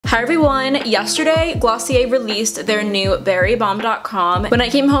Hi everyone! Yesterday, Glossier released their new balm.com. When I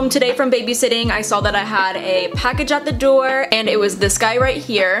came home today from babysitting, I saw that I had a package at the door, and it was this guy right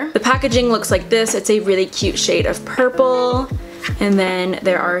here. The packaging looks like this. It's a really cute shade of purple. And then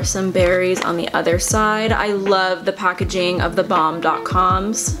there are some berries on the other side. I love the packaging of the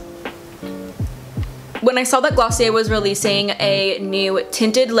balm.coms. When I saw that Glossier was releasing a new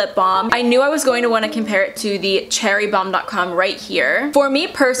tinted lip balm, I knew I was going to want to compare it to the cherry balm.com right here. For me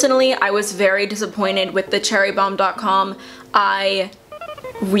personally, I was very disappointed with the cherry balm.com. I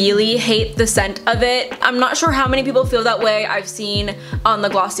really hate the scent of it. I'm not sure how many people feel that way. I've seen on the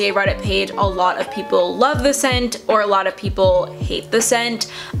Glossier Reddit page a lot of people love the scent or a lot of people hate the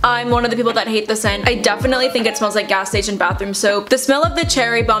scent. I'm one of the people that hate the scent. I definitely think it smells like gas station bathroom soap. The smell of the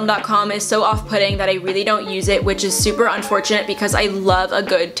cherry balm.com is so off-putting that I really don't use it, which is super unfortunate because I love a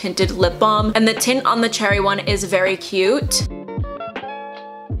good tinted lip balm, and the tint on the cherry one is very cute.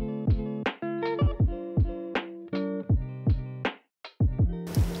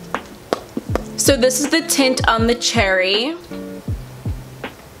 So this is the tint on the cherry.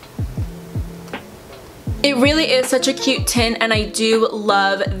 It really is such a cute tint, and I do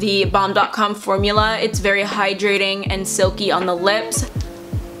love the balm.com formula. It's very hydrating and silky on the lips.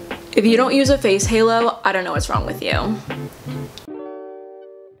 If you don't use a face halo, I don't know what's wrong with you.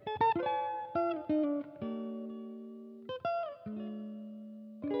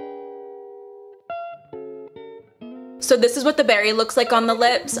 So this is what the berry looks like on the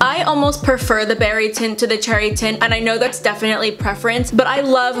lips. I almost prefer the berry tint to the cherry tint, and I know that's definitely preference, but I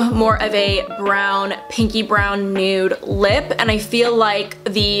love more of a brown, pinky brown nude lip, and I feel like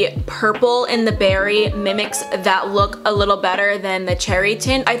the purple in the berry mimics that look a little better than the cherry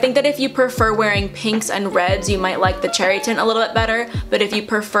tint. I think that if you prefer wearing pinks and reds, you might like the cherry tint a little bit better, but if you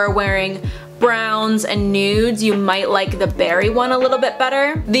prefer wearing browns and nudes, you might like the berry one a little bit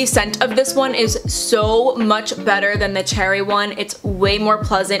better. The scent of this one is so much better than the cherry one. It's way more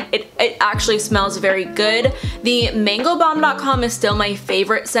pleasant. It actually smells very good. The mango balm.com is still my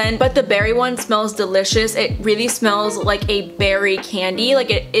favorite scent, but the berry one smells delicious. It really smells like a berry candy.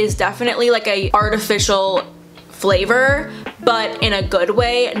 Like, it is definitely like a artificial flavor, but in a good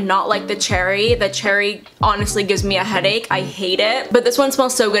way, not like the cherry. The cherry honestly gives me a headache. I hate it. But this one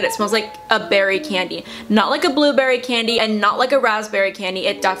smells so good. It smells like a berry candy. Not like a blueberry candy and not like a raspberry candy.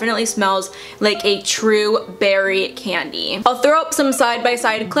 It definitely smells like a true berry candy. I'll throw up some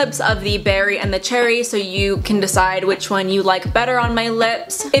side-by-side clips of the berry and the cherry so you can decide which one you like better on my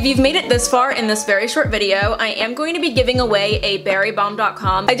lips. If you've made it this far in this very short video, I am going to be giving away a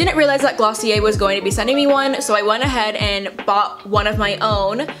berrybalm.com. I didn't realize that Glossier was going to be sending me one, so I went ahead and bought one of my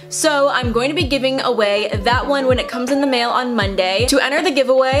own. So I'm going to be giving away that one when it comes in the mail on Monday. To enter the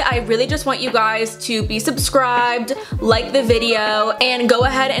giveaway, I really just want you guys to be subscribed, like the video, and go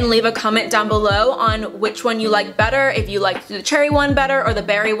ahead and leave a comment down below on which one you like better, if you liked the cherry one better or the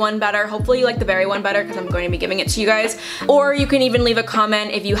berry one better. Hopefully you like the berry one better because I'm going to be giving it to you guys. Or you can even leave a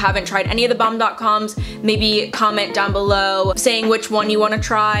comment if you haven't tried any of the balm.coms. Maybe comment down below saying which one you want to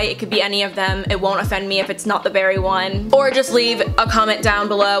try. It could be any of them. It won't offend me if it's not the berry one. Or just leave a comment down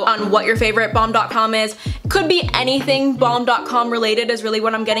below on what your favorite balm.com is. Could be anything balm.com related is really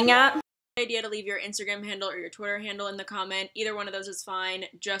what I'm getting at. Idea to leave your Instagram handle or your Twitter handle in the comment. Either one of those is fine,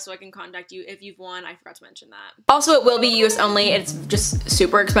 just so I can contact you if you've won. I forgot to mention that. Also, it will be US only. It's just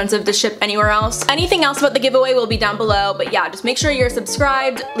super expensive to ship anywhere else. Anything else about the giveaway will be down below, but yeah, just make sure you're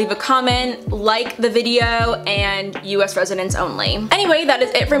subscribed, leave a comment, like the video, and US residents only. Anyway, that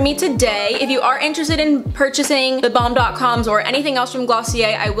is it for me today. If you are interested in purchasing the balm.coms or anything else from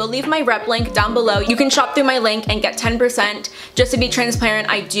Glossier, I will leave my rep link down below. You can shop through my link and get 10%. Just to be transparent,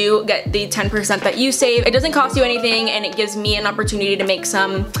 I do get the 10% that you save. It doesn't cost you anything, and it gives me an opportunity to make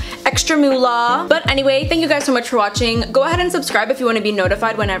some extra moolah. But anyway, thank you guys so much for watching. Go ahead and subscribe if you want to be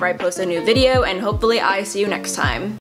notified whenever I post a new video, and hopefully I see you next time.